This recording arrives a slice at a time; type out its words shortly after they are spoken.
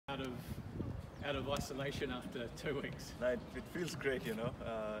out of isolation after 2 weeks? No, it feels great, you know.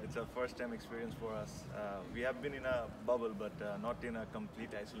 It's a first-time experience for us. We have been in a bubble, but not in a complete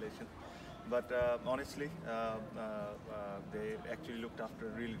isolation. But honestly, they actually looked after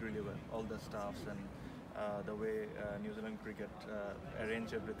really, really well, all the staffs and the way New Zealand cricket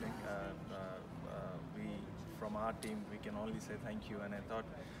arranged everything. We, from our team, we can only say thank you. And I thought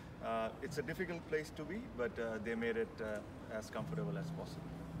it's a difficult place to be, but they made it as comfortable as possible.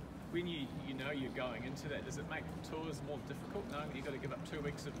 When you know you're going into that, does it make tours more difficult knowing that you've got to give up 2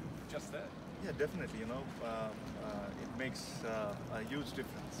 weeks of just that? Yeah, definitely. You know, it makes a huge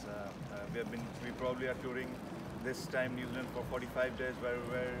difference. We probably are touring this time New Zealand for 45 days,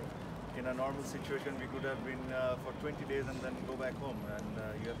 where in a normal situation we could have been for 20 days and then go back home,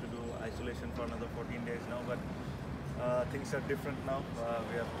 and you have to do isolation for another 14 days now. But things are different now.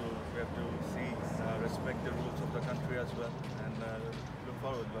 We have to see, respect the rules of the country as well, and look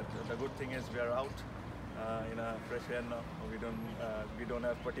forward. But the good thing is we are out in a fresh air now. We don't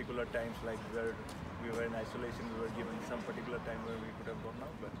have particular times like where we were in isolation. We were given some particular time where we could have gone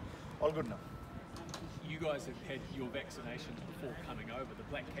now, but all good now. You guys have had your vaccinations before coming over. The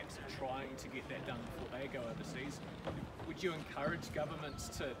Black Caps are trying to get that done before they go overseas. Would you encourage governments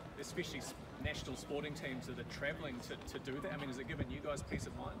to, especially national sporting teams that are travelling, to do that? I mean, has it given you guys peace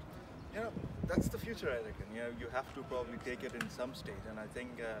of mind? Yeah, that's the future, I reckon. You know, you have to probably take it in some stage, and I think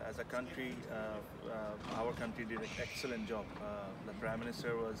as a country, our country did an excellent job. The Prime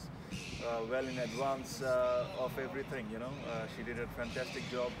Minister was well in advance of everything. You know, she did a fantastic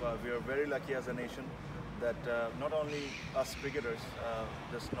job. We are very lucky as a nation that not only us cricketers,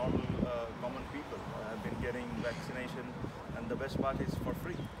 just normal common people have been getting vaccination, and the best part is for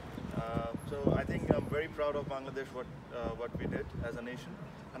free. So I think I'm very proud of Bangladesh, what we did as a nation,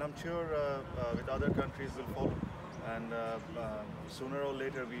 and I'm sure with other countries will follow. And sooner or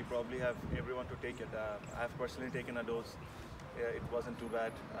later, we probably have everyone to take it. I've personally taken a dose. It wasn't too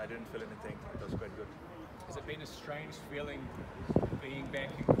bad. I didn't feel anything. It was quite good. Has it been a strange feeling being back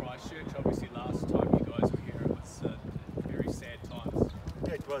in Christchurch? Obviously, last time you guys were here, it was very sad times.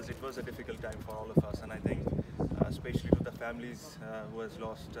 Yeah, it was. It was a difficult time for all of us, and I think, especially to the families who has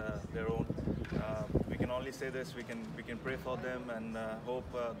lost their own. We can only say this: we can pray for them and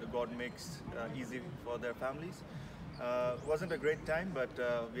hope the God makes easy for their families. Wasn't a great time, but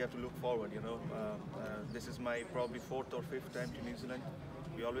we have to look forward. You know, this is my probably 4th or 5th time to New Zealand.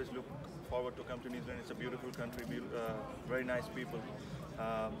 We always look forward to come to New Zealand. It's a beautiful country, very nice people,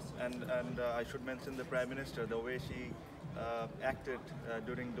 and I should mention the Prime Minister. The way she acted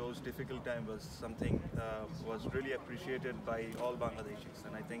during those difficult times was something was really appreciated by all Bangladeshis,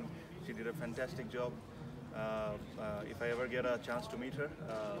 and I think she did a fantastic job. If I ever get a chance to meet her,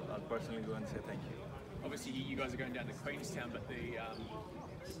 I'll personally go and say thank you. Obviously, you guys are going down to Queenstown, but the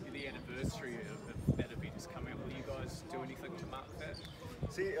anniversary of that event is coming up. Will you guys do anything to mark that?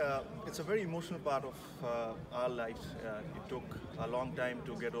 See, it's a very emotional part of our lives. It took a long time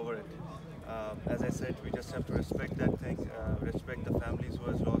to get over it. As I said, we just have to respect that thing, respect the families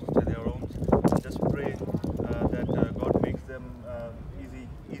who has lost their homes, and just pray that God makes them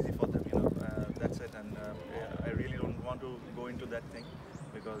easy for them. You know, that's it. And I really don't want to go into that thing,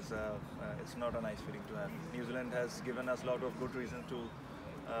 because it's not a nice feeling to have. New Zealand has given us a lot of good reasons to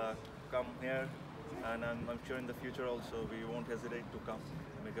come here, and I'm sure in the future also we won't hesitate to come,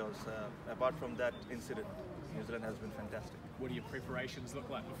 because apart from that incident, New Zealand has been fantastic. What do your preparations look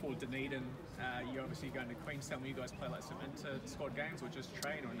like before Dunedin? You're obviously going to Queenstown. Will you guys play like some inter-squad games or just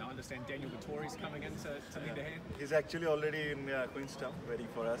train? Or I understand Daniel Vittori's coming in to lead the hand? He's actually already in Queenstown waiting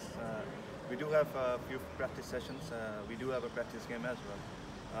for us. We do have a few practice sessions. We do have a practice game as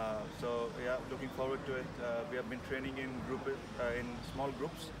well. So yeah, looking forward to it. We have been training in small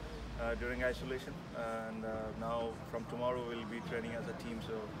groups during isolation, and now from tomorrow we'll be training as a team.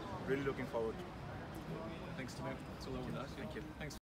 So really looking forward to it. Thanks, Tim. That's all I want to ask you. Thank you. Thanks.